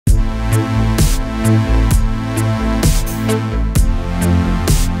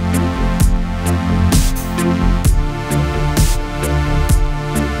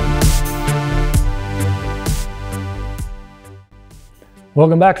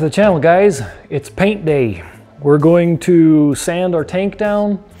Welcome back to the channel, guys. It's paint day. We're going to sand our tank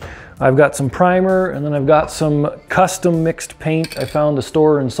down. I've got some primer and then I've got some custom mixed paint. I found a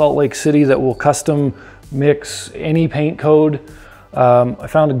store in Salt Lake City that will custom mix any paint code. I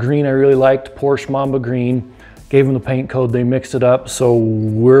found a green I really liked, Porsche Mamba Green. Gave them the paint code, they mixed it up. So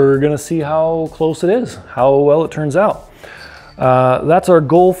we're gonna see how close it is, how well it turns out. That's our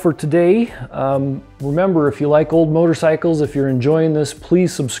goal for today. Remember, if you like old motorcycles, if you're enjoying this,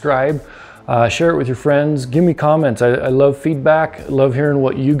 please subscribe, share it with your friends, give me comments. I love feedback. I love hearing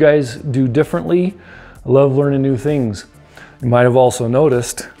what you guys do differently. I love learning new things. You might have also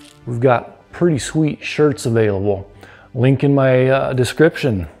noticed we've got pretty sweet shirts available. Link in my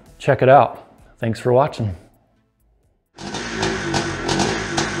description. Check it out. Thanks for watching.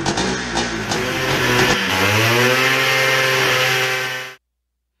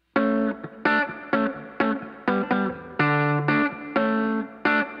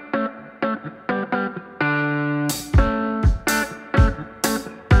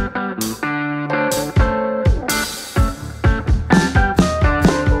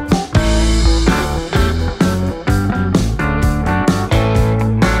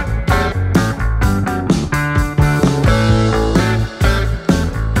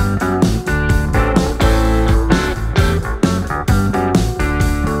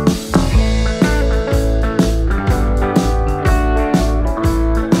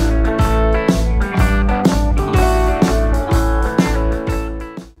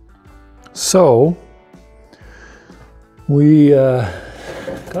 So we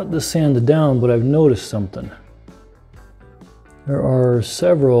got this sanded down, but I've noticed something. There are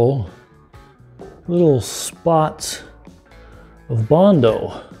several little spots of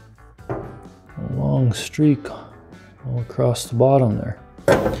Bondo, a long streak all across the bottom there.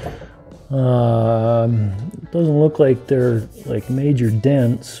 It doesn't look like they're like major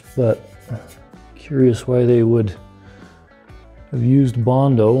dents, but curious why they would have used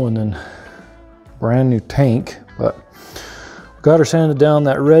Bondo and then brand new tank. But got her sanded down.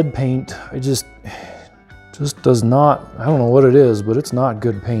 That red paint, it just does not, I don't know what it is, but it's not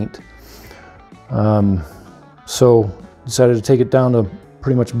good paint. So decided to take it down to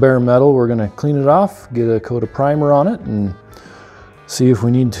pretty much bare metal. We're gonna clean it off, get a coat of primer on it, and see if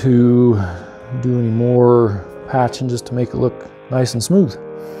we need to do any more patching just to make it look nice and smooth.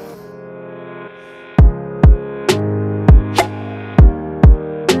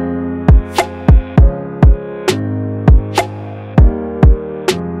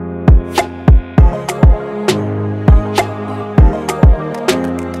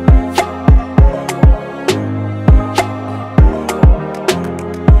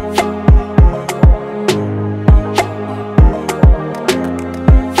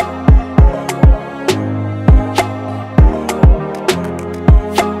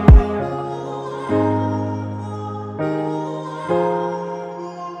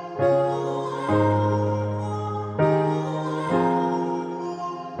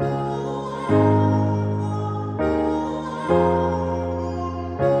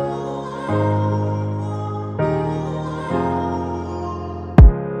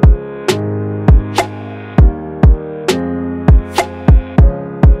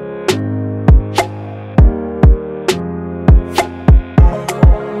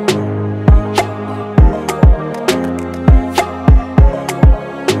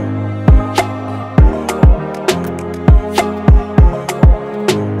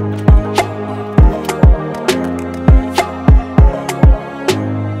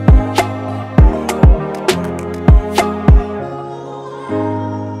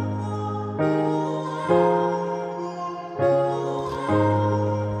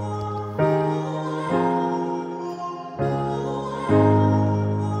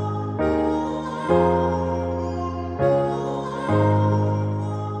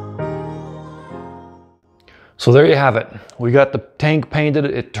 So there you have it. We got the tank painted.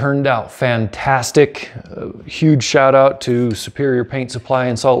 It turned out fantastic. Huge shout out to Superior Paint Supply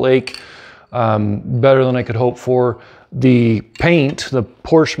in Salt Lake. Better than I could hope for. The paint, the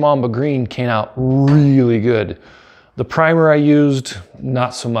Porsche Mamba Green, came out really good. The primer I used,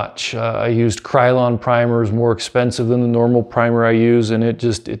 not so much. I used Krylon primers, more expensive than the normal primer I use, and it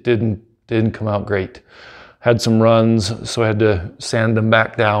didn't come out great. Had some runs, so I had to sand them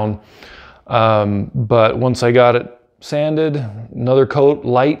back down. But once I got it sanded, another coat,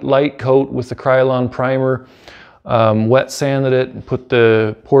 light coat with the Krylon primer, wet sanded it and put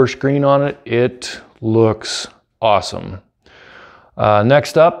the Porsche Green on it. It looks awesome.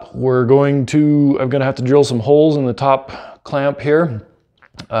 Next up, I'm gonna have to drill some holes in the top clamp here.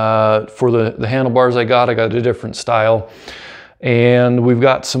 For the handlebars I got a different style. and we've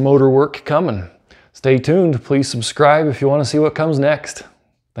got some motor work coming. Stay tuned. Please subscribe if you want to see what comes next.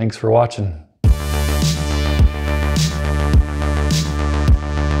 Thanks for watching.